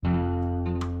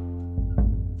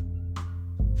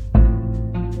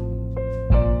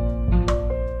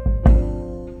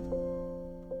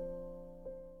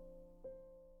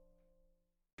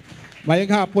Mayang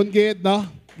hapon gid, no?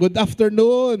 Good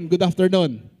afternoon. Good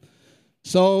afternoon.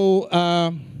 So,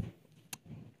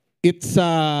 it's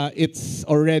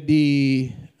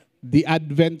already the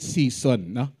Advent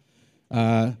season, no?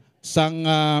 I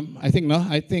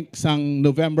think sang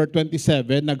November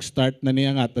 27 nag-start na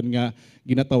niya nga aton nga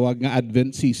ginatawag nga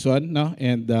Advent season, no?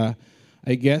 And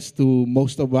I guess to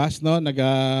most of us, no,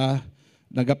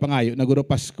 nagapangayo naguro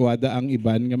Paskwada ang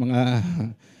iban nga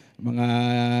mga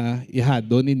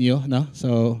ihado ninyo, no?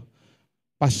 So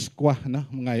Paskwa, no?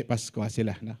 Mga Paskwa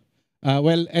sila, no?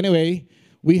 Well, anyway,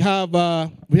 we have a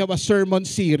sermon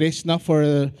series, no,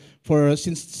 for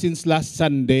since last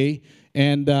Sunday,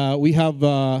 and we have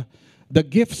the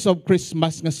Gifts of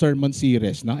Christmas nga sermon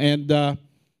series, no? And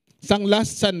sang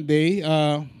last Sunday,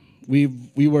 we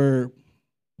were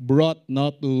brought,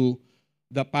 no, to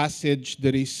the passage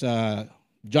that is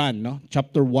John, no,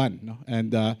 chapter 1, no?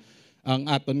 And ang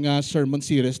aton nga sermon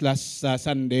series last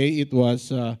Sunday, it was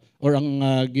or ang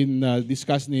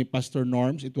discuss ni Pastor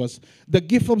Norms, it was the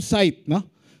gift of sight, no?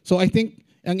 So I think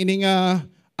ang ini nga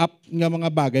up nga mga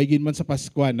bagay ginman sa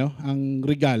Pasko, no, ang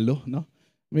regalo, no?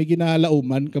 May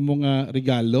ginalauman kamo nga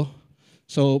regalo.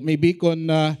 So maybe kung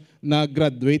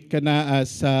na-graduate ka na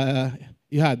as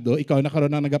ihado, ikaw na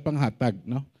karon ang nagapanghatag,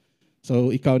 no?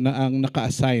 So ikaw na ang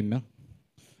naka-assign, no?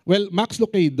 Well, Max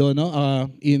Lucado, no,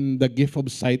 in the Gift of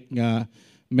Sight nga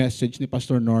message ni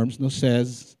Pastor Norms, no,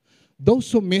 says, those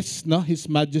who miss, no, His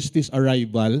Majesty's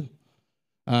arrival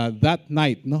that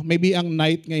night, no, maybe ang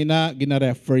night nga ina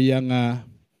gina-refer yang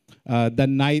the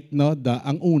night, no,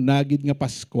 ang una gid nga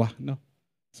Pasko, no.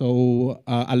 So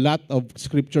a lot of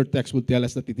scripture text will tell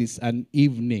us that it is an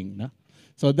evening, no.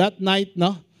 So that night,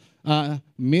 no,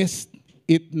 missed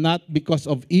it not because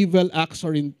of evil acts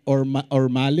or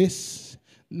malice.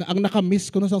 Ang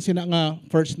nakamiss ko no sang sina nga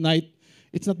first night,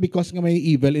 it's not because nga may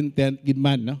evil intent gid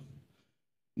man, no.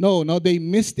 No, they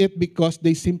missed it because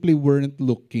they simply weren't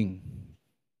looking.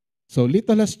 So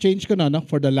little has changed ko na, no,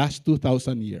 for the last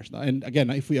 2,000 years. No? And again,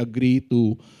 if we agree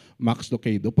to Max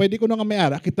Lucado, pwede ko na nga may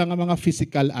ara kita nga mga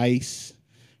physical eyes.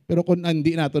 Pero kung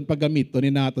hindi naton paggamito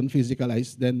ni naton physical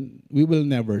eyes, then we will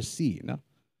never see, no.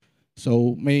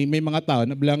 So may mga tao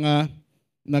na bilang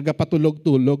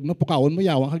nagapatulog-tulog, no, pukaon mo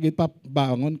yawang kagit pa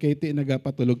bangon kay ti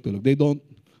nagapatulog-tulog.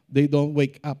 They don't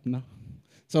wake up, no.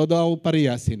 So daw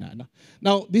pareha sina, no.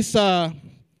 Now this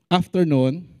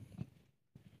afternoon,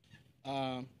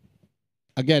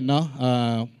 again, no,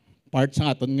 part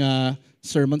sa aton nga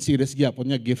sermon series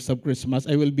gyapon nga Gifts of Christmas,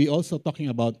 I will be also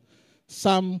talking about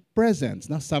some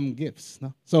presents, no, some gifts, no.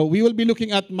 So we will be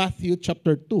looking at Matthew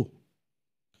chapter 2.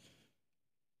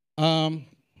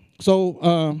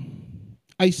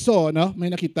 I saw, no, may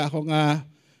nakita ko nga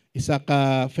isa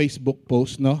ka Facebook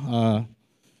post, no,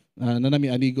 na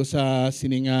nami anigo sa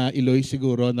sininga Iloy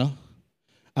siguro, no.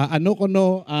 Ano ko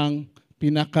no ang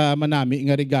pinakamanami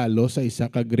nga regalo sa isa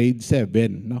ka grade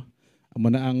 7, no. Amo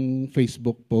na ang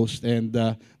Facebook post, and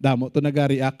damo to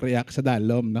naga-react sa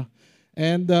dalom, no.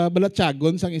 And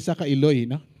balatyagon sang isa ka Iloy,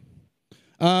 no.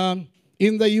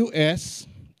 In the US,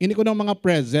 ini ko ng mga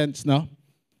presents, no.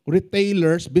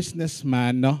 Retailers,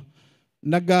 businessman, no,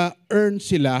 naga-earn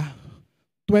sila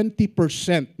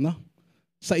 20%, no,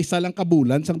 sa isa lang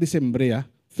kabulan sang Disyembre,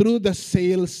 through the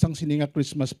sales sang sininga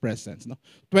Christmas presents, no.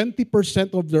 20%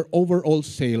 of their overall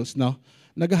sales, no,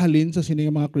 nagahalin sa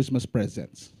sininga mga Christmas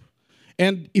presents.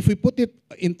 And if we put it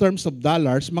in terms of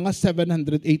dollars, mga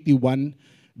 $781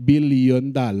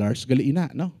 billion gali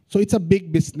ina, no. So it's a big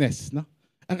business, no.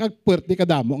 Ang agpuerte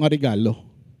kadamo nga regalo.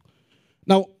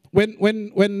 Now, when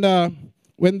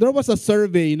there was a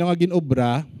survey nga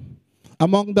ginobra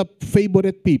among the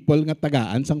favorite people nga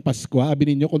tagaan sang Pasko,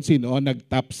 abi ninyo kung sino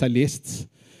nag-top sa lists,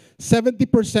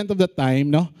 70% of the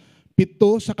time, no,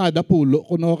 7 sa kada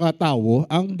 10 kuno ka tawo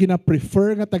ang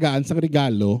gina-prefer nga tagaan sang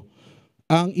regalo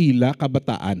ang ila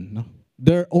kabataan, no,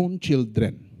 their own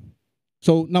children.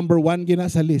 So number 1 gina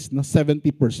sa list, no,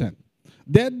 70%.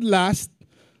 Dead last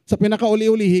sa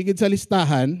pinakauli-uli higit sa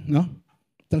listahan, no,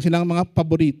 sang silang mga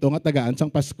paborito nga tagaan sang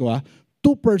Pasko,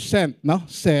 2%, no,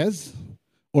 says,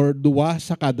 or duwa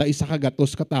sa kada isa ka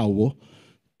gatos ka tawo,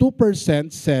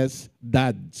 2% says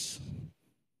dads.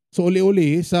 So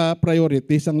uli-uli sa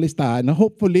priorities ang listahan, na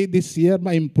hopefully this year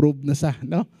ma-improve na sa,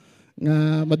 no,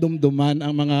 nga madumduman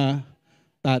ang mga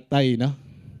tatay, no.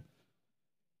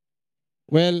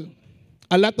 Well,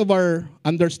 a lot of our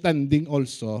understanding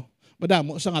also,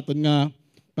 madamo sa aton nga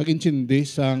pag-intindi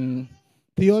sang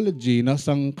theology, no,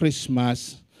 sang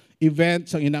Christmas event,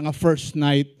 sang ina nga first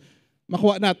night,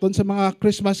 makuha naton sa mga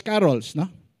Christmas carols, no?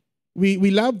 We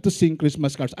love to sing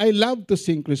Christmas carols. I love to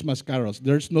sing Christmas carols.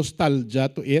 There's nostalgia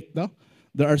to it, no?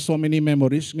 There are so many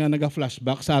memories nga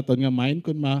naga-flashback sa aton nga mind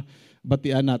kung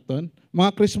mabatian naton.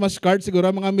 Mga Christmas cards,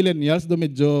 siguro mga millennials, do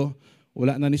medyo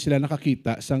wala na ni sila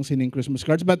nakakita sang sining Christmas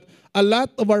cards. But a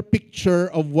lot of our picture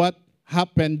of what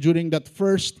happened during that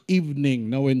first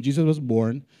evening, no, when Jesus was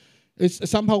born, is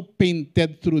somehow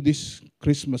painted through these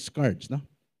Christmas cards. No?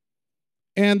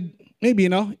 And maybe,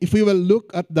 no, if we will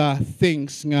look at the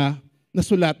things nga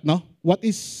nasulat, no, what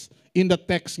is in the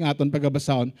text nga aton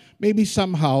pagabasahon, maybe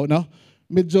somehow, no,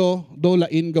 medyo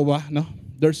dolain gawa, no,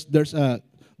 there's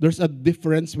a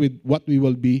difference with what we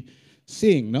will be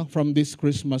seeing, no, from this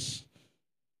Christmas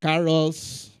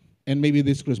carols, and maybe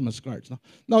these Christmas cards. No?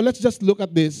 Now, let's just look at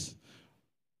this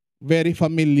very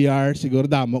familiar, siguro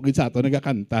damo, gid sa ato,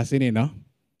 nagakanta sini, no?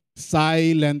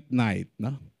 Silent Night.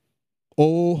 No?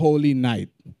 O Holy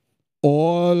Night.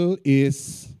 All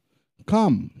is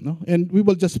calm. No? And we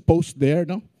will just post there.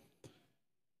 No?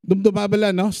 Dumdumabala,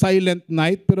 no? Silent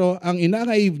Night, pero ang ina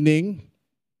nga evening,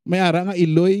 may ara nga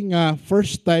iloy nga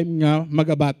first time nga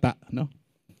magabata. No?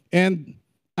 And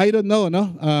I don't know,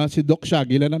 no? Si Doc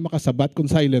Shaggy lang na makasabat kung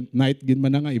Silent Night, gin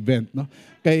man na nga event, no?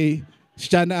 Kay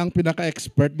siya na ang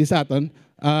pinaka-expert di sa aton.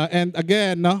 And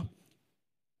again, no?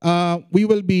 We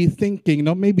will be thinking,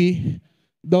 no? Maybe,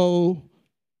 though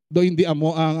hindi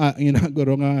amo ang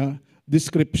inaguro nga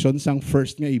description sang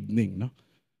first nga evening, no?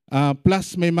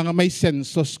 Plus, may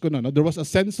census ko, no? There was a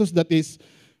census that is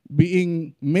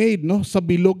being made, no? Sa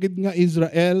bilogid nga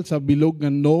Israel, sa bilog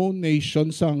nga known nation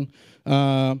sang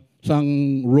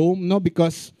Rome, no,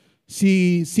 because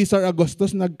si Caesar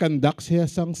Augustus nag-conduct siya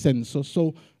sang census,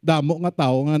 so damo nga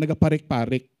tao nga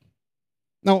nagaparik-parik.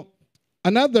 Now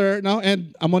another, no,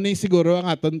 and amo ni siguro ang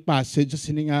aton passage sa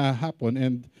sini nga hapon,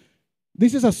 and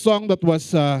this is a song that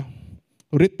was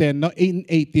written, no, in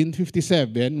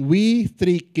 1857. We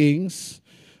three kings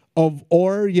of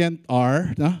Orient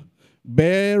are, no,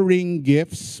 bearing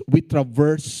gifts we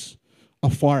traverse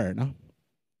afar. No?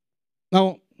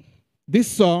 Now this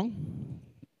song,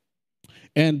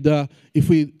 and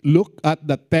if we look at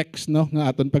the text, no,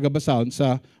 nga aton pagabasahon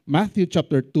sa Matthew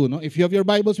chapter 2, no, if you have your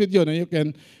Bibles with you, no, you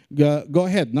can go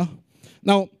ahead. No?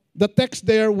 Now, the text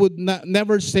there would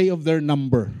never say of their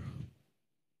number.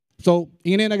 So,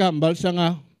 ingin naghambal siya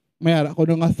nga, mayara ko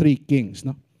nga three kings.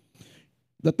 No?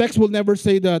 The text will never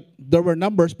say that there were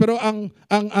numbers, pero ang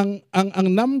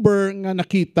number nga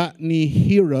nakita ni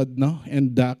Herod, no,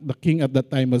 and the king at that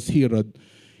time was Herod,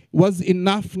 was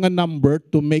enough nga number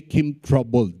to make him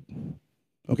troubled.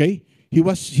 Okay? He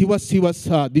was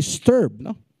disturbed,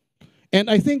 no?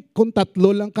 And I think kung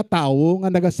tatlo lang katawo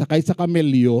nga nagasakay sa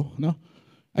kamelyo, no?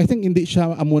 I think hindi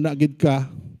siya amuna gid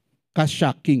ka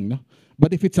shocking, no?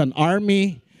 But if it's an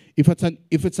army, if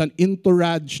it's an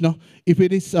entourage, no? If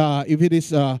it is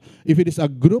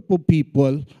a group of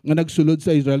people nga nagsulod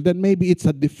sa Israel, then maybe it's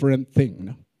a different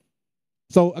thing, no?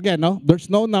 So again, no, there's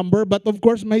no number, but of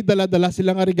course may dala-dala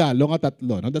silang regalo nga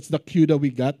tatlo. No? That's the cue that we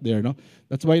got there. No?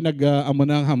 That's why amo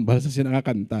na ang hambal sa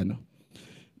sinangakanta. No?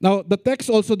 Now, the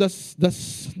text also does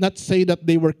not say that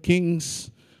they were kings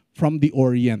from the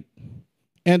Orient.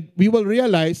 And we will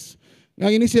realize, nga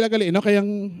ini sila gali, no?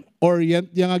 Kayang Orient,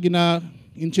 yung nga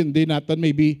gina-intindi natin,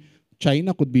 maybe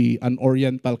China could be an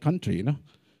Oriental country. No?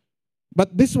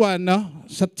 But this one, no,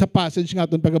 sa passage nga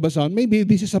itong pagkabasahon, maybe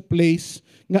this is a place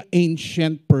nga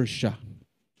ancient Persia.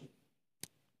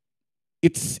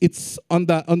 It's on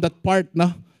that part,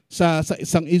 no, sa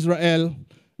isang Israel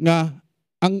nga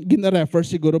ang gina-refer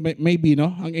siguro maybe,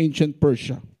 no, ang ancient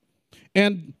Persia.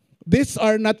 And these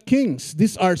are not kings.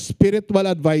 These are spiritual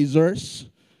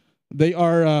advisors. They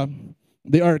are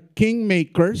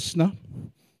kingmakers, no?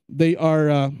 They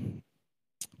are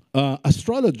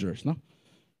astrologers, no?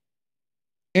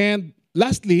 And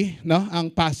lastly, no, ang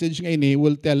passage nga ini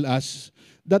will tell us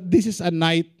that this is a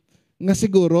night nga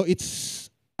siguro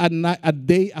it's a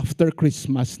day after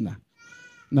Christmas na.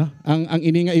 No? Ang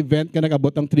ini nga event nga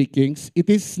nagabot ang Three Kings,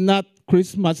 it is not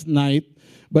Christmas night,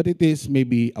 but it is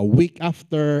maybe a week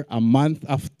after, a month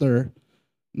after.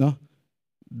 No?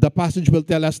 The passage will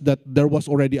tell us that there was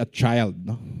already a child.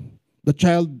 No? The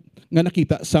child nga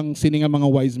nakita sang sini nga mga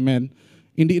wise men,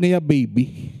 hindi na ya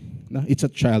baby. No? It's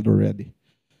a child already.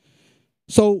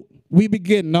 So, we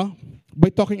begin, no,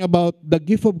 by talking about the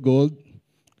gift of gold,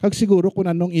 kag siguro kung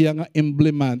anong iya nga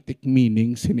emblematic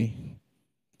meaning sini.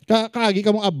 Kaagi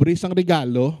ka mong abri sang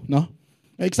regalo, no?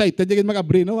 Excited yung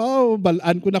mag-abri, no? Oh,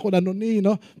 balaan ko na kung ano ni,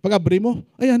 no? Pag-abri mo,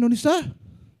 ay ano ni sa?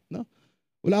 No?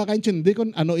 Wala ka intindi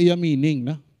kung ano iya meaning,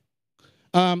 no?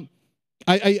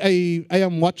 I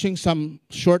am watching some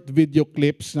short video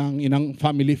clips ng inang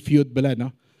Family Feud bala,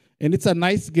 no? And it's a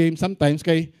nice game sometimes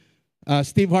kay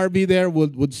Steve Harvey there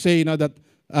would say, you know, that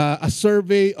a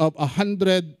survey of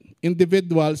 100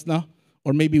 individuals, no,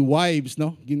 or maybe wives,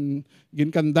 no,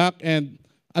 conduct, and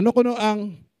ano kuno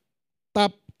ang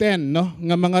top 10, no,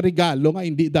 nga mga regalo nga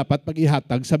hindi dapat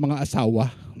pagihatag sa mga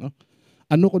asawa, no?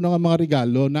 Ano kuno nga mga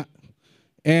regalo na,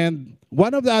 and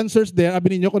one of the answers there,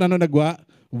 abi ninyo kung ano nagwa,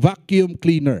 vacuum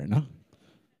cleaner, no?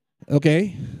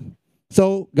 Okay?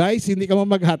 So, guys, hindi ka mo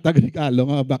maghatag regalo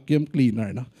nga vacuum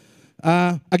cleaner, no?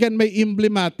 Again, may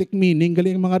emblematic meaning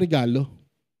galing mga regalo.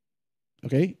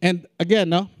 Okay? And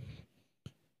again, no,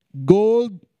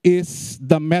 gold is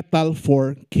the metal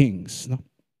for kings. No?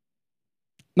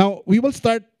 Now, we will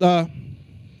start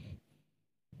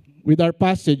with our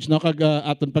passage, no, kag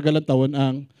aton pagalantawon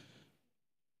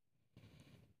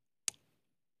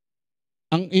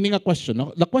ang ini nga question,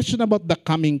 no? The question about the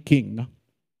coming king, no?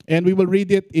 And we will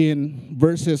read it in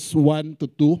verses 1 to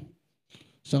 2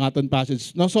 sa aton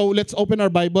passage. No, so let's open our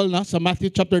Bible, no, sa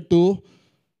Matthew chapter 2.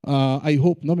 I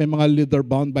hope, no, may mga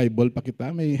leather-bound Bible pa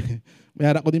kita. May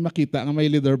hara ko din makita nga may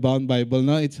leather-bound Bible,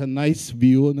 no. It's a nice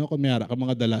view, no, kung may hara ka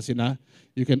mga dalasin na.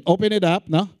 You can open it up,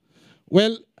 no.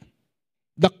 Well,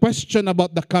 the question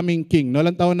about the coming king, no,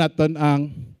 lantaw natin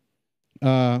ang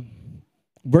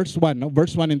verse 1, no,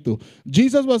 verse 1 and 2.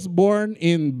 Jesus was born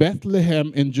in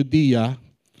Bethlehem in Judea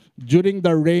during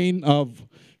the reign of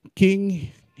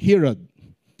King Herod.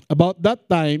 About that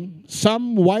time,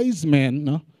 some wise men,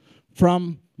 no,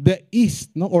 from the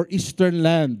east, no, or eastern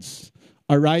lands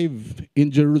arrived in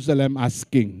Jerusalem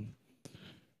asking.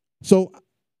 So,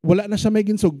 wala na siya may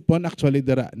ginsugpon actually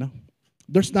dira, no?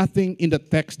 There's nothing in the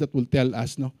text that will tell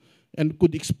us, no, and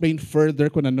could explain further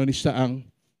kung ano ni siya ang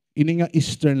ini nga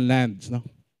eastern lands, no?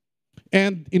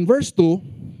 And in verse 2,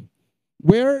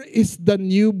 where is the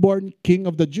newborn king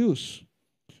of the Jews?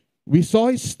 We saw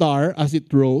his star as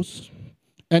it rose,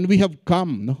 and we have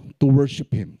come, no, to worship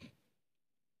him.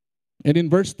 And in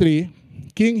verse 3,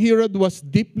 King Herod was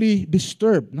deeply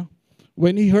disturbed, no,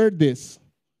 when he heard this,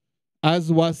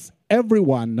 as was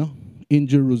everyone, no, in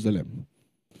Jerusalem.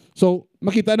 So,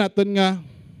 makita natin nga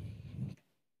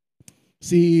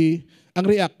ang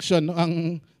reaction, no,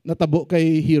 ang natabo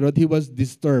kay Herod, he was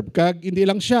disturbed. Kag hindi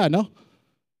lang siya, no?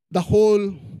 The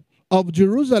whole of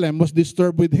Jerusalem was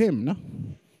disturbed with him, no?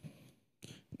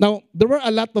 Now, there were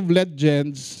a lot of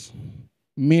legends,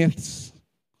 myths,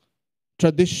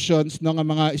 traditions, no, nga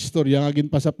mga istorya nga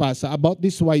ginpasa-pasa about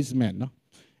these wise men, no?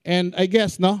 And I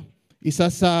guess, no, isa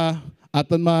sa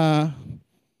aton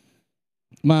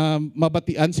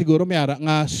mabatian siguro may ara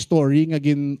nga story nga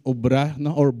ginobra,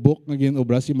 no, or book nga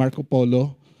ginobra si Marco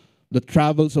Polo, The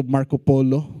Travels of Marco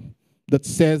Polo, that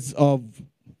says of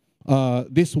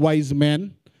these wise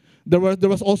men. There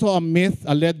was also a myth,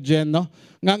 a legend, no,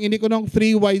 nga ang ini ko ng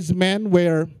three wise men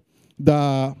were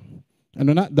the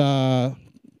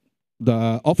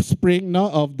offspring, no,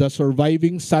 of the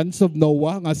surviving sons of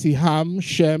Noah, nga si Ham,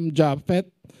 Shem, Japheth.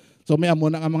 So may amo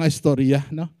na nga mga istorya,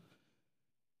 no.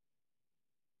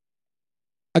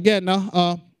 Again, no,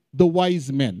 the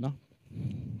wise men, no.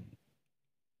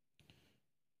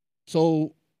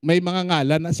 So may mga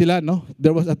ngalan na sila, no.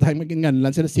 There was a time maging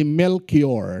ngalan sila si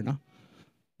Melchior, no,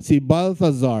 si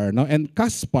Balthazar, no, and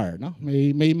Caspar, no.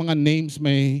 May mga names,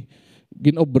 may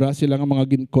ginobra sila nga mga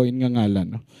gincoin nga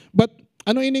ngalan, no. But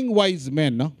ano ining wise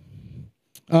men, no?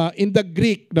 In the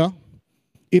Greek, no,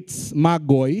 it's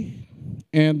magoi,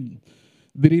 and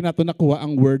diri nato nakuha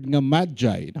ang word nga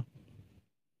magi, no?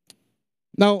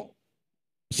 Now,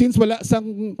 since wala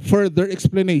sang further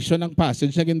explanation ng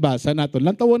passage na ginbasa naton,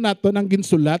 lantawon naton ang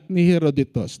ginsulat ni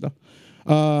Herodotus, no?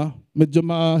 Medyo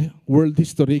world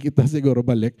history kita siguro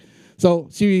balik.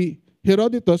 So, si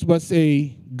Herodotus was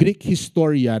a Greek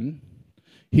historian.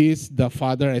 He is the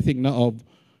father, I think, no, of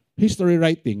history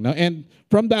writing, no? And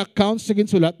from the accounts na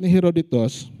ginsulat ni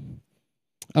Herodotus,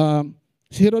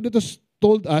 si Herodotus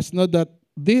told us, no, that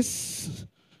this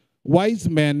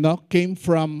wise men, no, came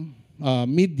from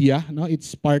Media, no?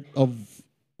 It's part of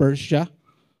Persia.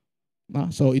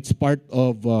 No? So it's part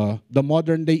of the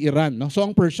modern day Iran, no? So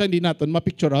ang Persia hindi natin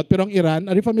ma-picture out, pero ang Iran,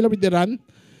 are you familiar with Iran?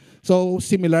 So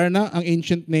similar na, ang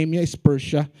ancient name niya is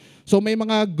Persia. So may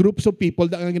mga groups of people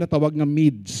na ang ginatawag nga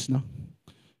Medes, no?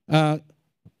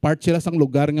 Part sila sang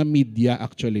lugar nga Media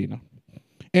actually, no?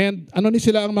 And ano ni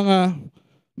sila ang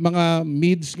mga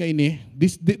Medes nga ini?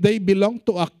 They belong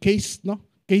to a caste, no?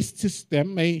 Caste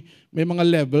system, may mga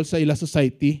level sa ila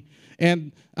society,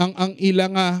 and ang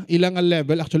ilang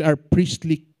level actually are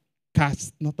priestly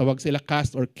caste, no, tawag sila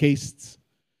caste or castes.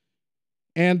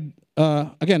 And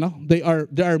again, no, they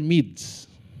are Medes.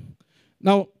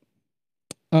 Now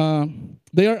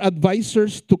they are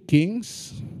advisors to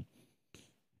kings,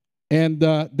 and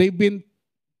they've been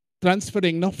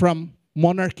transferring, no, from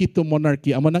monarchy to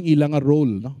monarchy. Amo nang ilang nga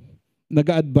role, no?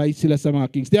 Nag-advise sila sa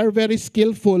mga kings. They are very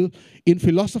skillful in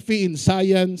philosophy, in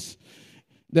science,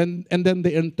 and then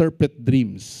they interpret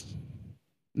dreams.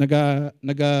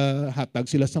 Nagahatag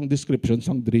sila sang description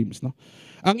sang dreams, no?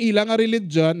 Ang ilang nga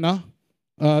religion, no?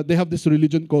 They have this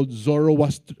religion called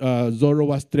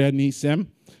Zoroastrianism.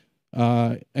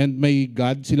 And may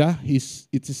God sila.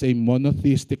 It is a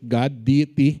monotheistic God,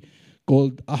 deity,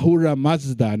 called Ahura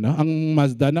Mazda. No? Ang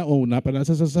Mazda na una, para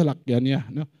sa sasalakyan niya.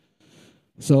 No?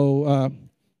 So,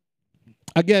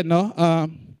 again, no?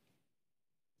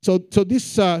 So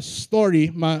this story,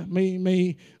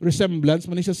 may resemblance,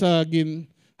 man isa sa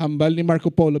ginhambal ni Marco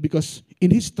Polo because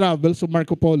in his travels so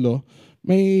Marco Polo,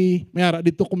 may ara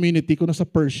dito community kuno sa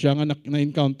Persia nga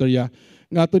na-encounter ya.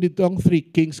 Nga to dito ang three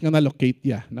kings nga na-locate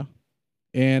ya. No?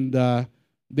 And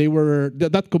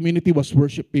that community was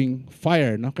worshiping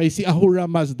fire. No? Kaya si Ahura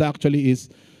Mazda actually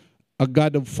is a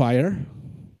god of fire,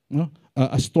 no?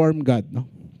 A storm god. No?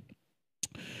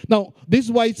 Now,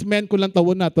 these wise men, kung lang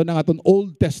tawon natin ang aton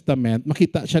Old Testament,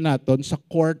 makita siya natin sa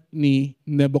court ni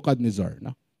Nebuchadnezzar.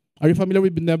 No? Are you familiar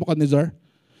with Nebuchadnezzar?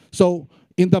 So,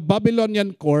 in the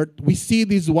Babylonian court, we see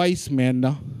these wise men,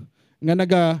 no?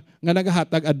 nga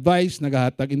nagahatag advice,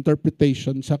 nagahatag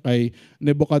interpretation sa kay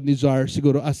Nebuchadnezzar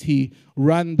siguro as he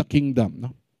ran the kingdom. No?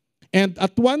 And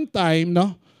at one time,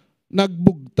 no,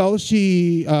 nagbugtaw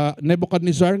si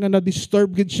Nebuchadnezzar nga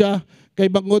na-disturb gid siya kay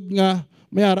bangod nga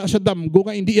mayara sa damgo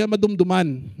nga hindi iya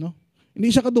madumduman. No?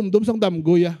 Hindi siya kadumdum sang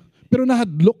damgo ya. Pero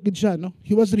nahadlok gid siya. No?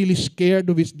 He was really scared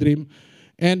of his dream.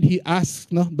 And he asked,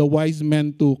 no, the wise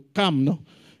men to come, no,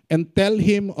 and tell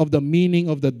him of the meaning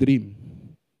of the dream.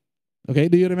 Okay,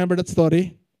 do you remember that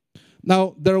story?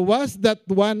 Now, there was that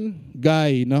one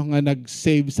guy, no, nga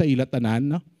nag-save sa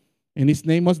ilatanan, no? And his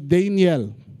name was Daniel.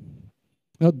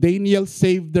 No, Daniel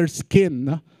saved their skin.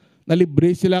 No?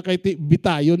 Nalibre sila kay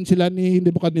bitayon sila ni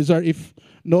Nebuchadnezzar if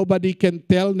nobody can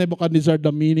tell Nebuchadnezzar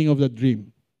the meaning of the dream.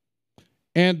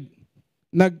 And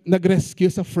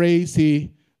nag-rescue sa phrase si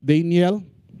Daniel.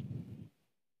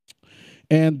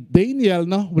 And Daniel,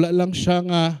 no, wala lang siya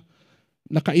nga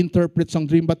naka-interpret sang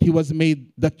dream, but he was made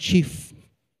the chief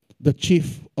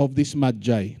of this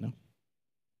magi. No?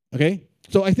 Okay?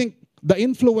 So I think the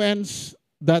influence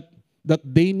that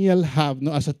Daniel have,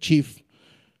 no, as a chief,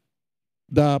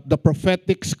 the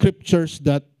prophetic scriptures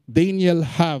that Daniel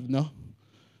have, no,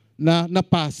 na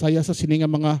napasaya sa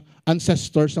sininga mga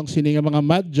ancestors ng sininga mga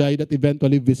magi that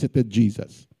eventually visited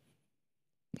Jesus.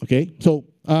 Okay? So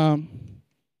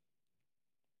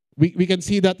we can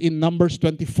see that in Numbers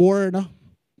 24, no?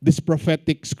 These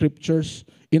prophetic scriptures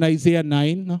in Isaiah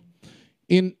 9. No?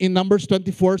 In Numbers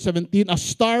 24:17, a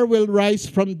star will rise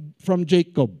from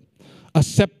Jacob. A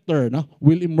scepter, no,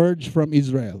 will emerge from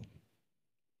Israel.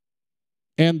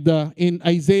 And in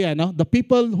Isaiah, no, the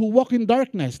people who walk in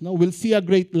darkness, no, will see a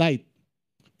great light.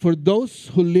 For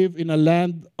those who live in a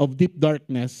land of deep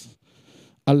darkness,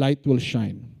 a light will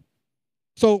shine.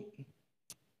 So,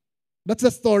 that's the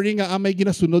story nga may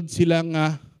ginasunod silang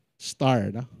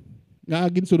star. No? Nga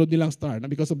ginsunod nilang star, no?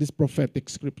 Because of these prophetic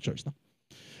scriptures. No?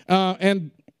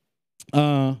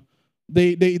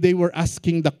 They were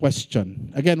asking the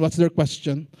question. Again, what's their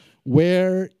question?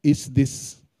 Where is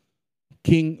this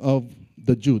king of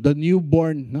the Jew? The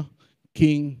newborn, no,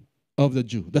 king of the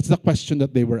Jew. That's the question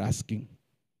that they were asking.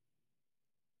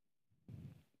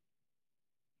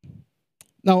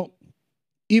 Now,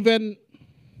 even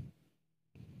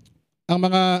ang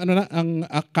mga ang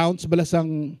accounts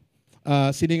balasang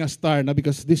sining a star, na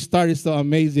because this star is so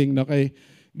amazing, no, kay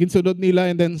ginsunod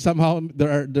nila, and then somehow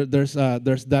there's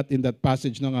that in that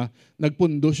passage, no, nga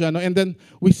nagpundo siya, no, and then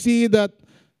we see that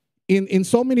in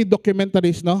so many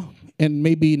documentaries, no, and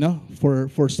maybe, no,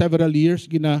 for several years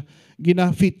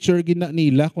gina-feature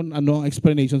nila kung ano ang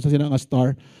explanation sa sinang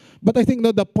star. But I think,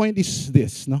 no, the point is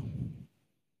this, no,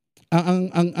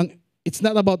 it's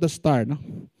not about the star, no.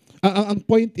 Ang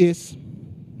point is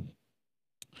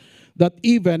that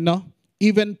even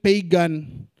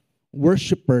pagan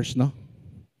worshipers, no,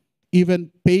 even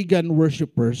pagan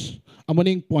worshipers,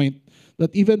 ang point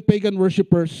that even pagan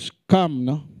worshipers come,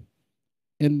 no,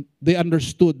 and they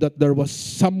understood that there was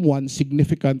someone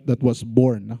significant that was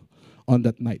born, no, on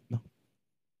that night, no.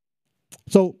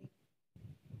 So,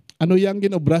 ano yang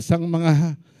ginobra sa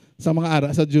mga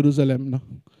ara sa Jerusalem, no?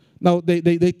 Now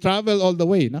they travel all the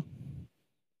way, no.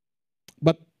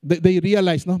 But they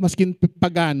realize, no, maskin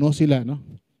pagano sila, no,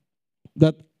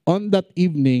 that on that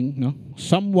evening, no,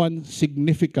 someone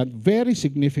significant, very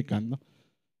significant, no,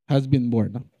 has been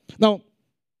born. No? Now,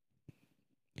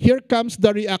 here comes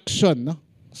the reaction, no,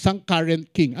 sang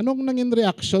current king. Anong nangin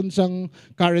reaction sang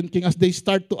current king as they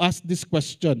start to ask this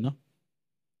question? No?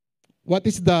 what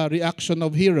is the reaction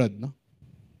of Herod? No?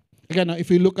 Again, if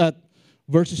we look at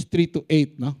verses 3 to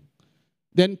 8, no?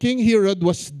 Then King Herod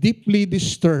was deeply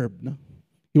disturbed. No?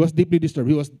 He was deeply disturbed.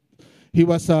 He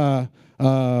was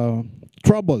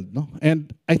troubled. No?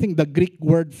 And I think the Greek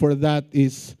word for that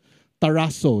is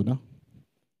tarasso. No?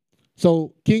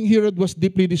 So King Herod was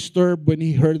deeply disturbed when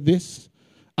he heard this,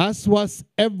 as was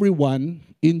everyone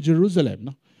in Jerusalem.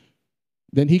 No?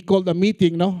 Then he called a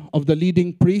meeting, no, of the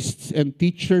leading priests and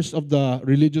teachers of the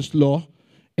religious law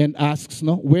and asks,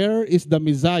 no, where is the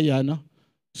Messiah, no,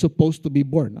 supposed to be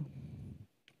born? No?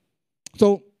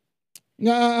 So,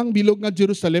 nga ang bilog nga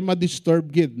Jerusalem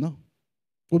ma-disturb gid, no?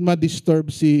 Kung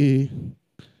ma-disturb si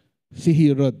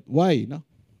Herod. Why, no?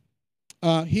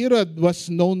 Herod was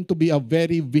known to be a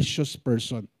very vicious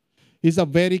person. He's a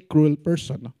very cruel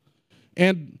person. No?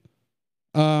 And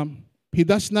he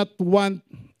does not want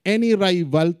any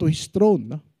rival to his throne.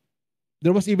 No?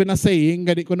 There was even a saying,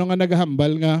 gani ko nga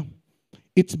naghambal nga,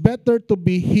 it's better to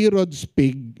be Herod's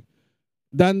pig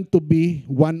than to be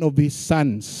one of his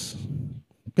sons.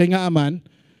 Kaya nga aman,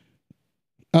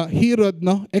 Herod,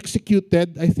 no,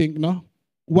 executed, I think, no,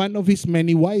 one of his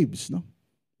many wives, no,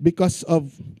 because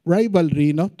of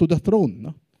rivalry, no, to the throne.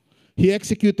 No. He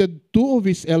executed two of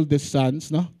his eldest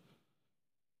sons, no,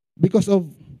 because of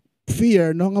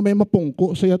fear, no, nga may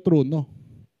mapungko sa throne, no.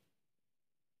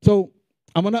 So,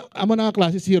 amo na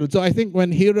klase si Herod. So I think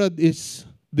when Herod is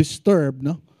disturbed,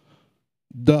 no,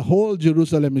 the whole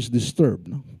Jerusalem is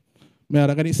disturbed, no.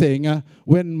 Mayroon ka ni saying nga,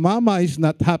 when mama is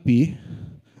not happy,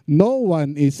 no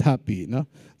one is happy, no?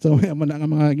 So, may amo na nga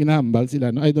mga ginahambal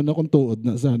sila, no? I don't know kung tuod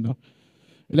na sa, no?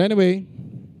 Well, anyway,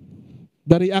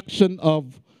 the reaction of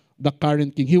the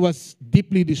current king, he was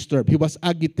deeply disturbed. He was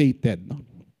agitated, no?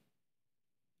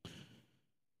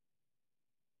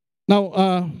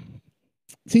 Now,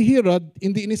 si Herod,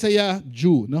 hindi ini saya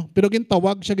Jew, no? Pero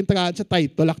gintawag siya, gintagaan sa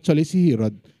title, actually, si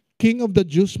Herod. King of the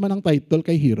Jews man ang title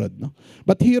kay Herod, no?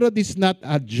 But Herod is not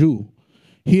a Jew.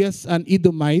 He is an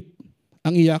Edomite.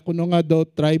 Ang iya kuno nga daw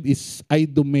tribe is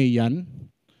Idumean.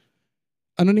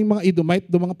 Ano ning mga Edomite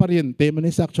do mga paryente man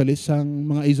is actually sang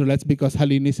mga Israelites because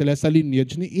halini sila sa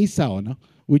lineage ni Esau, no?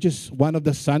 Which is one of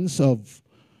the sons of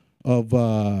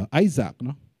Isaac,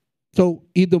 no? So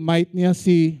Edomite niya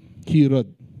si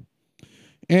Herod.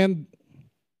 And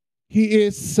he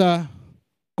is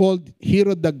called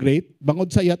Herod the Great, bangod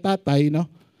sa iya tatay, no,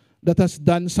 that has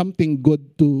done something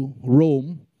good to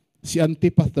Rome, si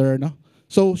Antipater, no.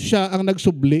 So siya ang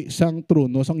nagsubli sang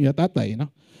trono sang iya tatay,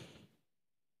 no.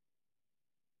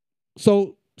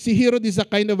 So si Herod is a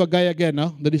kind of a guy again,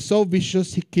 no, that is so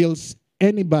vicious he kills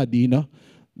anybody, no,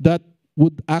 that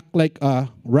would act like a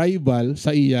rival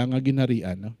sa iya nga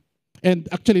ginharian, no. And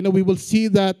actually, no, we will see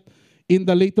that in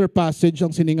the later passage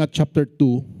ang sininga chapter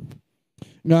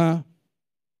 2 nga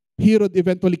Herod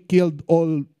eventually killed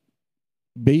all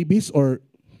babies or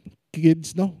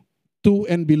kids, no, 2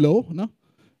 and below, no,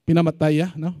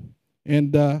 pinamataya, no, and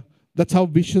that's how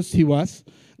vicious he was.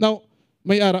 Now,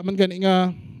 may ara man gani nga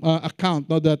account,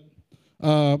 no, that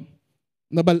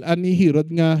nabalaan ni Herod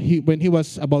nga when he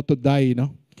was about to die,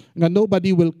 no, nga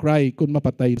nobody will cry kung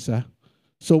mapatay sa.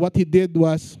 So what he did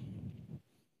was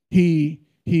he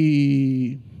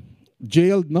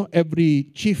jailed, no,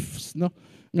 every chiefs, no,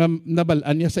 nga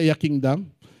nabalaan niya sa iya kingdom.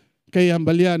 Kaya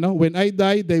hambalya, no, when I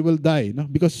die, they will die, no,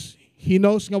 because he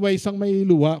knows nga way isang may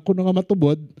luwa kuno nga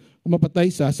matubod kung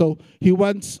mapatay sa. So he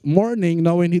wants mourning,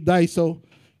 no, when he dies. So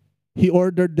he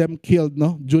ordered them killed,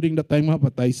 no, during the time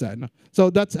mapatay sa, no. So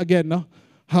that's again, no,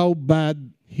 how bad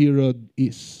Herod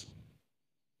is.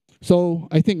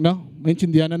 So I think, no,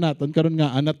 maintindihan na naton karon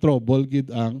nga ana trouble gid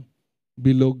ang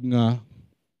bilog nga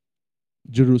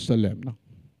Jerusalem, no.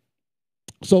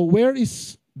 So where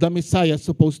is the Messiah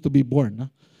supposed to be born? No?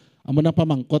 Amo na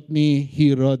pamangkot ni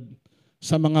Herod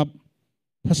sa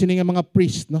sininga mga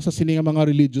priest, no, sa sininga mga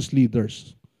religious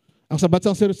leaders. Ang sabat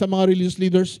sa mga religious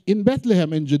leaders in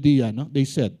Bethlehem and Judea, no, they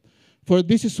said, for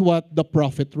this is what the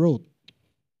prophet wrote.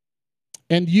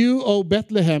 And you, O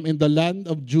Bethlehem, in the land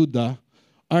of Judah,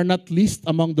 are not least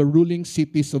among the ruling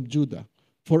cities of Judah.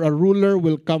 For a ruler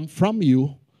will come from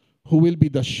you who will be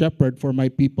the shepherd for my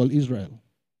people Israel.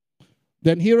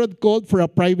 Then Herod called for a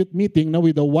private meeting now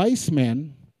with the wise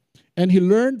men, and he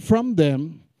learned from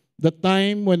them the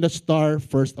time when the star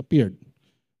first appeared.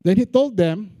 Then he told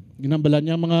them, ginambalan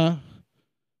niya mga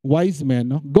wise men,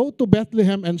 no, go to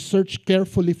Bethlehem and search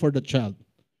carefully for the child.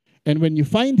 And when you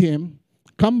find him,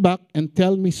 come back and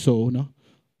tell me so, no,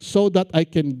 so that I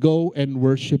can go and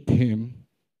worship him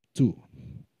too.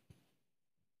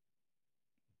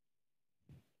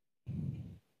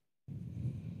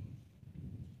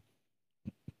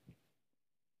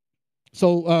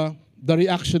 So the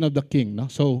reaction of the king. No?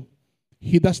 So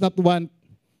he does not want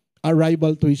a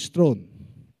rival to his throne.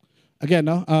 Again,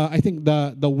 no, I think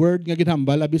the word nga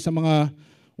ginhambal abi sa mga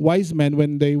wise men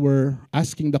when they were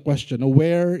asking the question,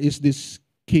 where is this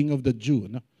king of the Jew?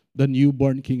 No? The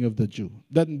newborn king of the Jew.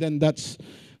 Then that's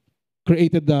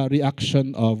created the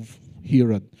reaction of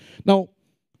Herod. Now,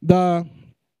 the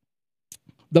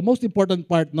most important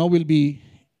part now will be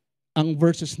ang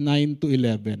verses 9 to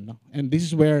 11. No? And this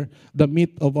is where the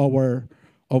meat of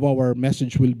our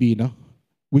message will be, no?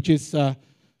 Which is ang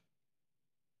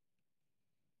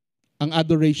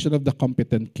adoration of the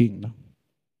competent king. No?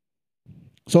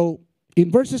 So,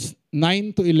 in verses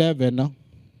 9 to 11, no,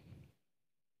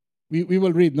 we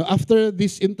will read, no, after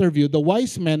this interview, the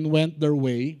wise men went their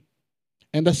way,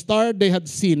 and the star they had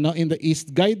seen, no, in the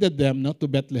east guided them, no, to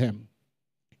Bethlehem.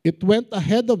 It went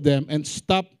ahead of them and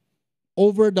stopped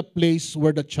over the place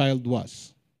where the child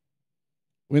was.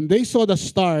 When they saw the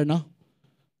star, no,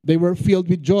 they were filled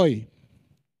with joy.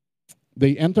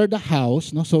 They entered the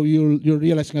house, no, so you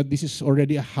realize that this is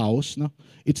already a house. No?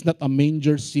 It's not a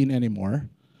manger scene anymore.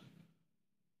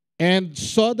 And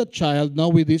saw the child, no,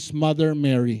 with his mother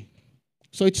Mary.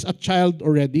 So it's a child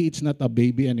already. It's not a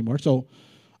baby anymore. So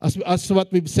as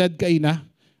what we've said, kaina,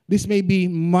 this may be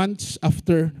months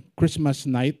after Christmas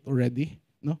night already.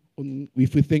 No?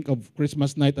 If we think of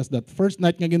Christmas night as that first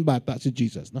night nga ginbata si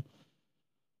Jesus. No?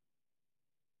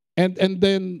 And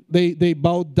then they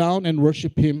bowed down and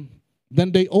worshiped him.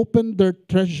 Then they opened their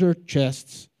treasure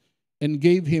chests and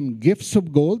gave him gifts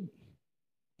of gold,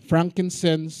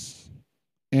 frankincense,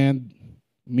 and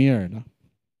myrrh. No?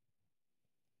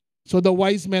 So the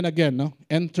wise men again, no,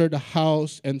 entered the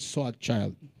house and saw a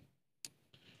child.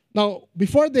 Now,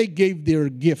 before they gave their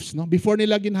gifts, no, before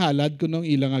nila ginhalad kunong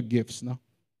ilang gifts, no.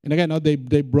 And again, no, they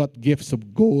brought gifts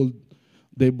of gold,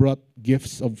 they brought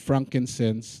gifts of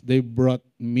frankincense, they brought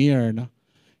myrrh, no.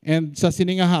 And sa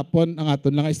sininga hapon, ang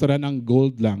aton lang istorya ng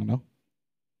gold lang, no.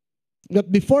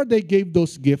 But before they gave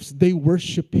those gifts, they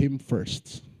worship him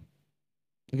first.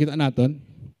 Nakita natin?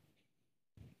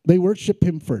 They worship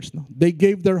him first. No? They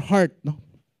gave their heart. No?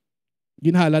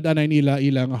 Ginhalad anay nila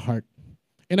ilang heart.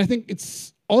 And I think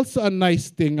it's also a nice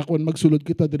thing kung magsulod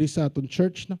kita diri sa aton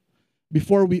church. No?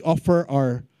 Before we offer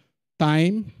our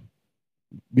time,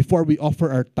 before we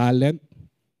offer our talent,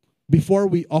 before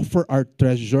we offer our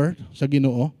treasure sa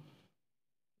Ginoo,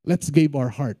 let's give our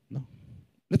heart. No?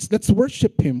 Let's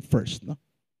worship him first. No?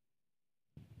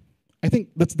 I think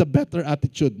that's the better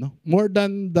attitude. No? More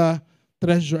than the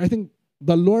treasure. I think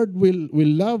the Lord will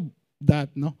love that,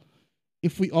 no?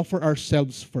 If we offer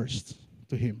ourselves first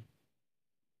to him.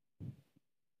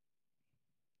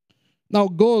 Now,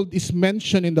 gold is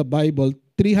mentioned in the Bible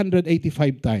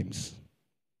 385 times.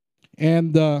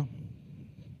 And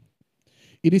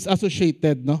it is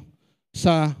associated, no,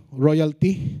 sa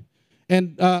royalty.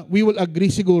 And we will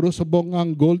agree siguro sa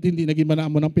ang gold hindi naging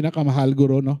manamo ng pinakamahal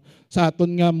guro, no. Sa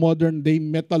aton nga modern day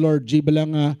metallurgy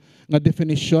balang nga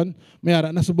definition,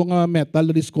 mayara na subong nga metal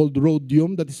that is called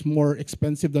rhodium that is more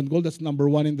expensive than gold. That's number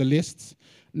 1 in the lists.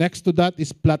 Next to that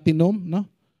is platinum, no.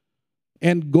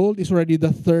 And gold is already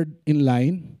the third in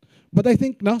line. But I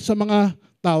think, no, sa mga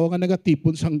tao nga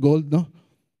nagatipon sang gold, no,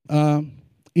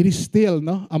 it is still,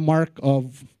 no, a mark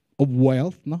of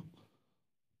wealth, no.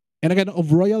 And again, of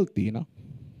royalty. No?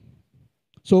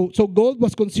 So gold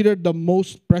was considered the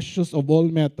most precious of all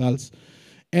metals,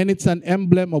 and it's an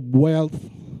emblem of wealth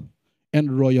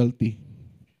and royalty.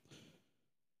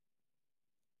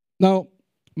 Now,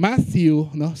 Matthew,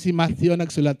 no, si Matthew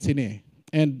nagsulat sini.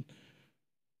 And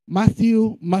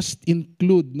Matthew must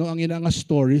include, no, ang ina nga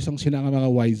stories ang sina nga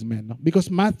mga wise men. No? Because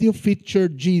Matthew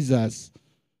featured Jesus,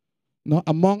 no,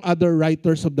 among other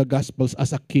writers of the Gospels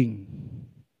as a king.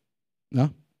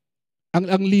 No? Ang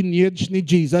lineage ni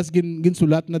Jesus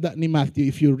ginsulat na da ni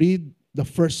Matthew if you read the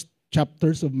first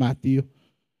chapters of Matthew,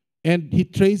 and he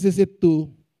traces it to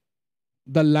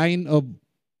the line of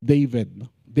David,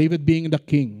 no? David being the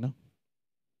king, no?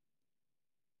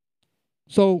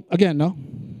 So again, no,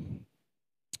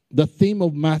 the theme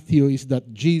of Matthew is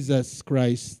that Jesus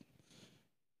Christ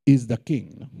is the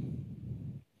king, no?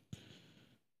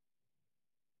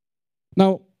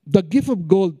 Now, the gift of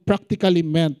gold practically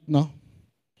meant, no,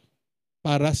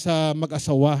 para sa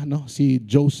mag-asawa, no, si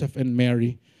Joseph and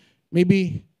Mary.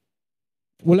 Maybe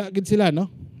wala gid sila, no?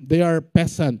 They are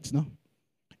peasants, no?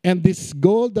 And this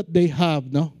gold that they have,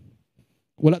 no,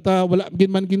 wala gid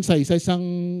man ginsay sa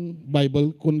isang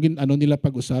Bible kung gin ano nila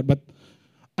pag-usar, but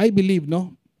I believe,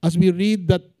 no, as we read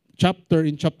that chapter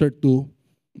in chapter 2,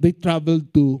 they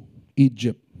traveled to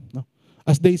Egypt, no?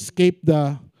 As they escaped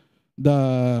the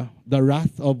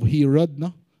wrath of Herod,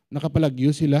 no? Nakapalagyo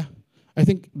sila. I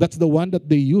think that's the one that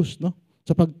they use, no?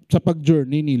 Sa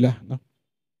pag-journey nila, no?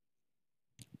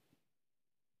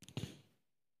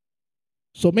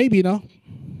 So maybe, no,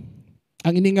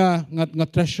 ang ini nga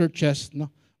treasure chest, no,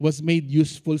 was made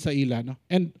useful sa ila, no?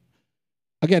 And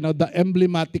again, no, the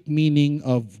emblematic meaning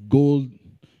of gold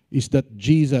is that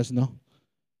Jesus, no,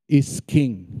 is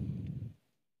king.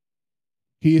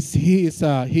 He is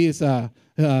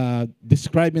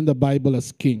described in the Bible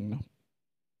as king. No?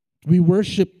 We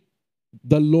worship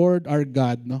the Lord our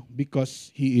God, no, because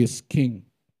he is king.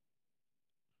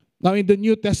 Now in the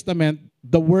New Testament,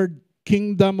 the word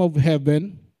kingdom of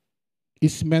heaven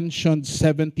is mentioned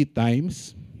 70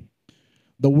 times.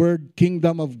 The word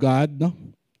kingdom of God, no,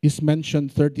 is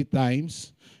mentioned 30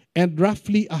 times. And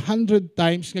roughly 100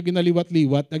 times nga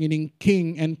ginaliwat-liwat ang ining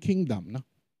king and kingdom. No?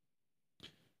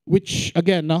 Which,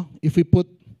 again, no, if we put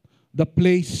the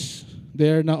place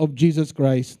there now of Jesus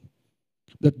Christ,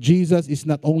 that Jesus is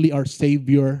not only our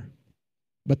Savior,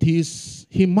 but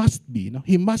he must be, no?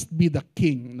 He must be the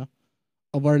king, no,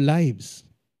 of our lives.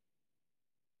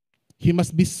 He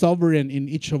must be sovereign in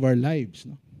each of our lives.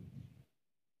 No?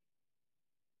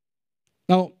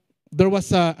 Now, there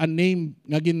was a name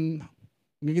ngagin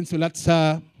sulat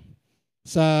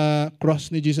sa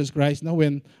cross ni Jesus Christ, no,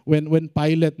 when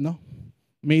Pilate, no,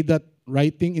 made that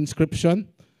writing inscription,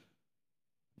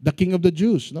 the King of the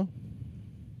Jews, no.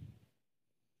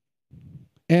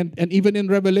 And even in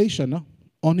Revelation, no,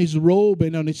 on his robe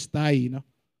and on his tie, no,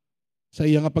 sa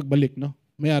iya nga pagbalik, no,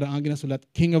 may ara ang ginasulat,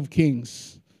 King of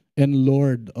Kings and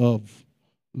Lord of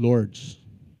Lords.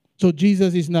 So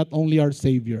Jesus is not only our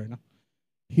Savior, no?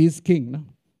 He is King. No?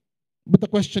 But the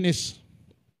question is,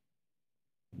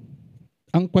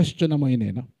 ang question naman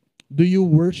yun, no? Do you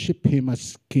worship Him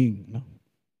as King? No?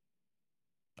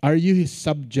 Are you His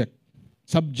subject?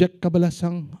 Subject ka bala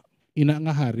sang ina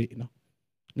nga hari, no?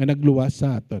 Nga nagluwas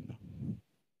sa aton. No?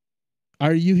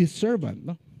 Are you His servant?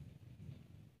 No?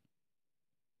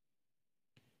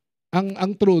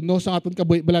 Ang trono sa aton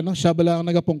kabuhi bala, no, siya bala ang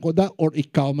nagapungkoda or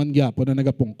ikaw man gyapon na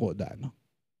nagapungkoda, no?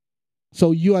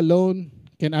 So you alone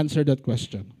can answer that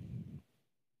question.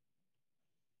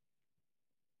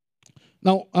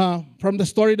 Now, from the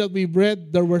story that we've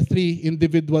read, there were three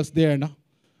individuals there, no?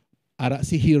 Ara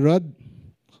si Herod,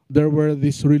 there were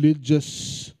these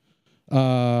religious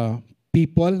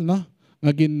people, no?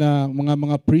 Ngagin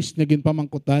mga priest ngagin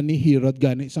pamangkutan ni Herod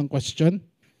gani isang question.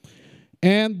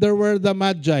 And there were the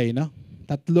Magi, no?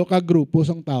 Tatlo ka grupo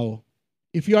sang tao.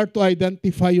 If you are to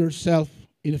identify yourself,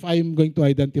 if I am going to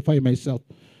identify myself,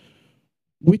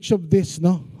 which of this,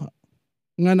 no,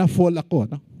 nga na-fall ako,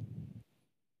 no?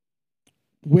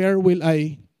 Where will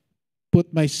I put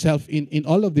myself in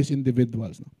all of these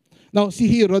individuals? No? Now, si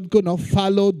Herod ko, no,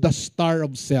 followed the star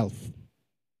of self.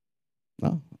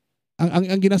 No?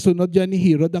 Ang ginasunod dyan ni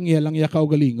Herod, ang iyalang iya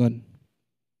kaugalingon.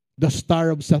 The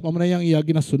star of self. Ang manayang iya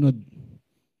ginasunod.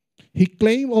 He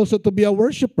claimed also to be a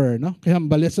worshiper. No? Kaya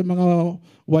hambali sa mga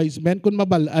wise men, kung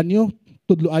mabalaan nyo,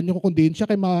 tudluan nyo ko kung diin siya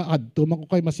kay maadto, man ko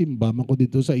kay masimba, man ko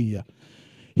dito sa iya.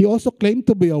 He also claimed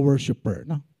to be a worshiper.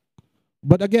 No?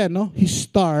 But again, no, his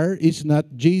star is not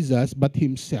Jesus, but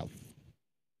himself.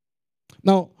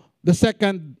 Now, the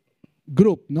second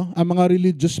group, no, ang mga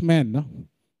religious men, no,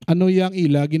 ano yang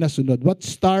ila ginasunod? What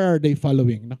star are they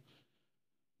following? No?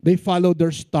 They follow their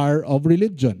star of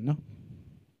religion. No?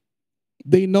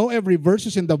 They know every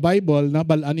verses in the Bible, na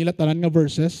balaan nila tanan nga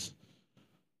verses.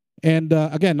 And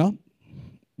again, no,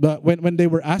 when they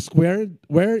were asked where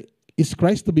is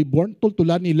Christ to be born,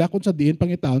 tultulan nila kung sa diin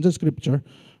pangitaon sa scripture.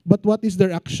 But what is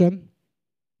their action?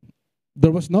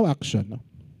 There was no action. No?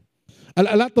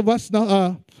 A lot of us,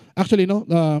 no, actually, no,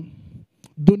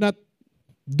 do not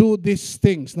do these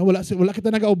things. No? Wala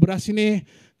kita nag-aobra sini,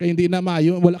 kaya hindi na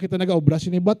maayo, wala kita nag-aobra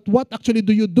sini. But what actually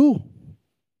do you do?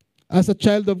 As a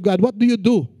child of God, what do you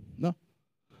do? No?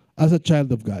 As a child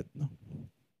of God. No?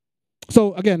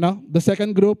 So again, no, the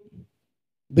second group,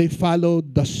 they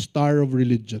followed the star of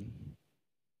religion.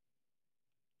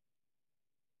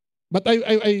 But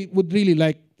I would really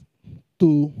like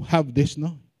to have this,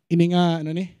 no? Ini nga,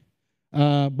 ano ni?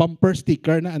 Bumper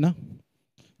sticker na, ano?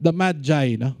 The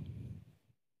Magi, no?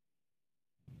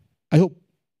 I hope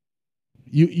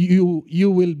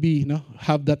you will be, no,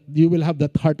 you will have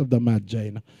that heart of the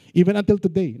Magi, no? Even until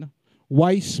today, no?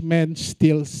 Wise men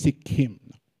still seek Him.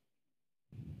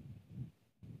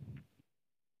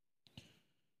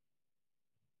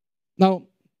 Now,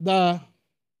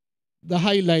 the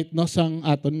highlight, no, sang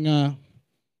aton nga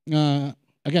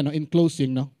again, no, in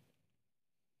closing, no,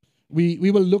 we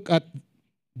will look at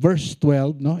verse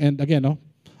 12, no, and again, no,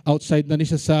 outside na ni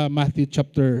siya sa Matthew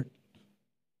chapter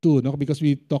 2, no, because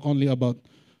we talk only about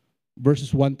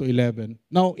verses 1 to 11.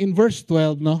 Now, in verse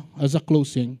 12, no, as a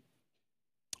closing,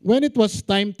 when it was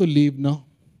time to leave, no,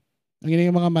 ang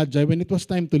yung mga Magi, when it was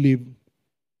time to leave,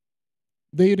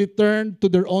 they returned to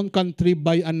their own country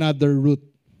by another route.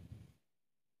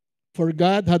 For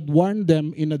God had warned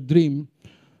them in a dream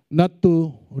not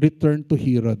to return to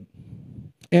Herod.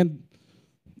 And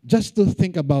just to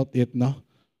think about it, no?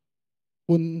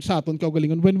 Kung sa aton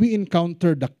kaugalingon, when we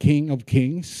encounter the King of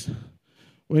Kings,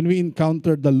 when we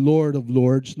encounter the Lord of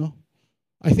Lords, no?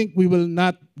 I think we will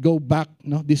not go back,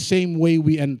 no, the same way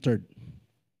we entered.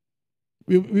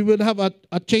 We will have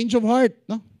a change of heart,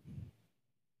 no?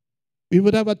 We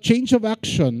would have a change of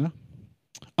action. No?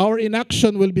 Our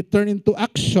inaction will be turned into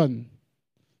action.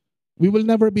 We will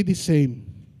never be the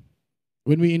same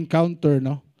when we encounter,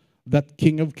 no, that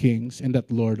King of Kings and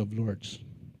that Lord of Lords.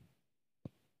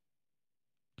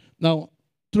 Now,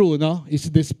 true, no, is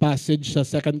this passage sa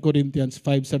 2 Corinthians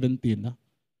 5:17, no?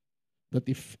 That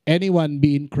if anyone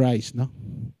be in Christ, no,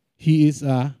 he is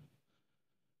a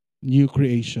new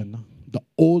creation. No? The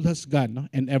old has gone, no,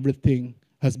 and everything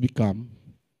has become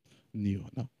new.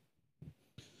 No?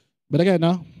 But again,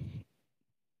 no,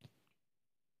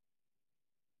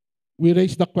 we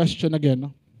raise the question again,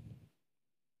 no?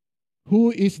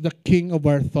 Who is the king of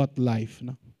our thought life?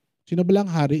 No? Sino ba lang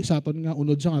hari sa aton nga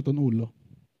unod sa aton ulo?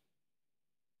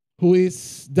 Who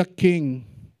is the king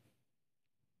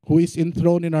who is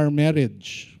enthroned in our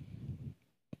marriage?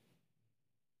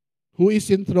 Who is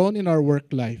enthroned in our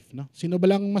work life? No? Sino ba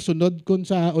lang masunod kun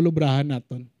sa ulubrahan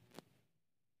naton?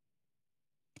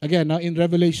 Again, no, in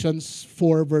Revelations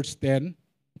 4 verse 10,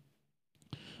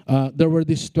 there were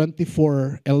these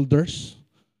 24 elders.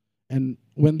 And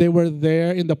when they were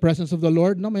there in the presence of the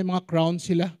Lord, no, may mga crowns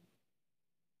sila.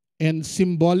 And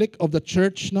symbolic of the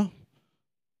church, no,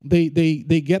 they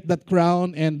get that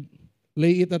crown and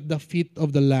lay it at the feet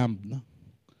of the Lamb. No?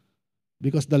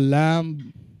 Because the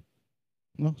Lamb,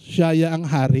 no, siya ang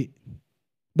hari.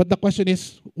 But the question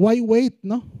is, why wait,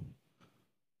 no?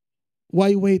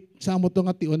 Why wait? Sa mo to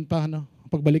nga tion pa, no?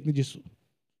 Pagbalik ni Jesus.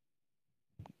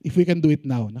 If we can do it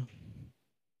now, no?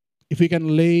 If we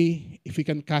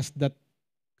can cast that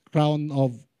crown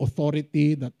of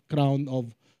authority, that crown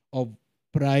of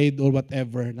pride or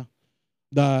whatever, no?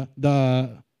 The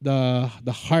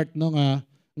heart, no, nga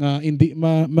hindi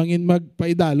mangin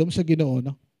magpaidalom sa Ginoo,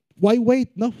 no? Why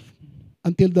wait, no?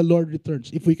 Until the Lord returns,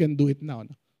 if we can do it now,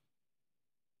 no?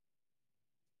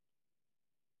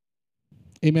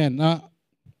 Amen.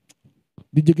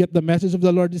 Did you get the message of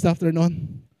the Lord this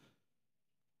afternoon?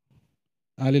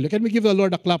 Hallelujah. Can we give the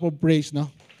Lord a clap of praise,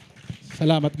 no?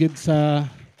 Salamat gid sa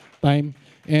time.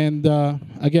 And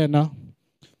again, no?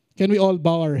 Can we all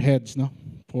bow our heads, no?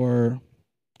 For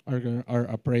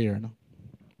our prayer, no?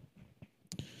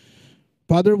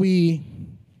 Father, we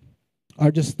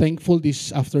are just thankful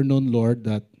this afternoon, Lord,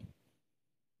 that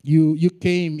you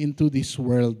came into this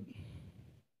world.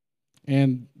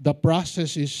 And the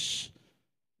process is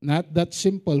not that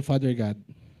simple, Father God.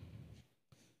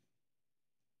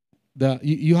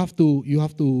 You have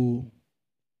to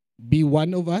be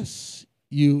one of us.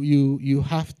 You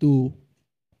have to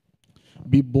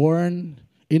be born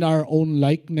in our own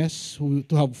likeness,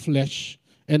 to have flesh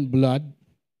and blood.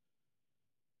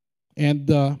 And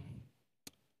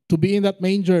to be in that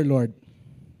manger, Lord.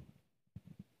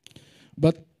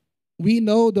 But we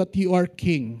know that you are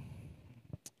King.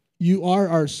 You are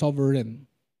our sovereign.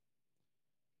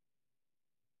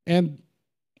 And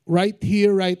right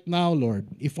here, right now, Lord,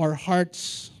 if our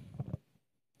hearts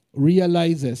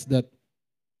realizes that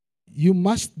you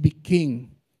must be King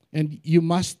and you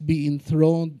must be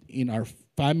enthroned in our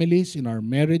families, in our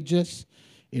marriages,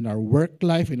 in our work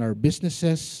life, in our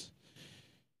businesses,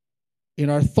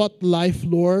 in our thought life,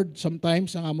 Lord,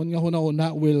 sometimes ang amon nga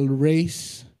huna-una will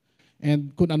race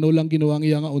and kung ano lang ginawang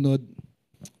iya nga unod.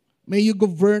 May you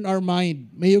govern our mind.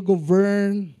 May you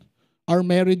govern our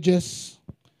marriages.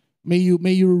 May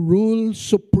you rule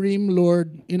supreme,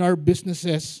 Lord, in our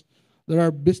businesses. That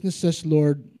our businesses,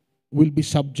 Lord, will be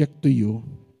subject to you.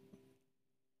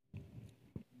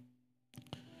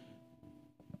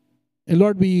 And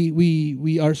Lord,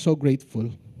 we are so grateful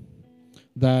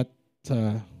that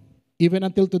even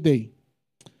until today,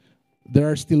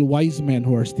 there are still wise men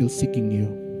who are still seeking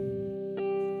you.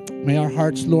 May our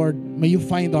hearts, Lord, may you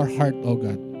find our heart, oh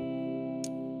God,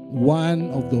 one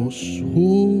of those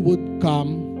who would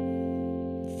come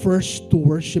first to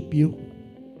worship you.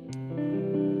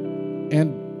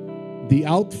 And the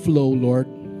outflow, Lord,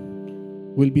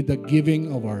 will be the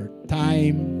giving of our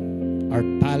time, our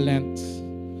talents,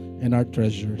 and our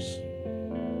treasures.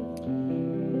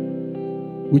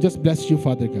 We just bless you,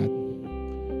 Father God.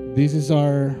 This is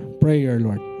our prayer,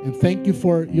 Lord. And thank you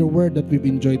for your word that we've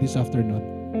enjoyed this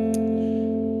afternoon.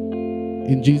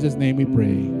 In Jesus' name we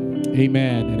pray.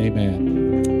 Amen and amen.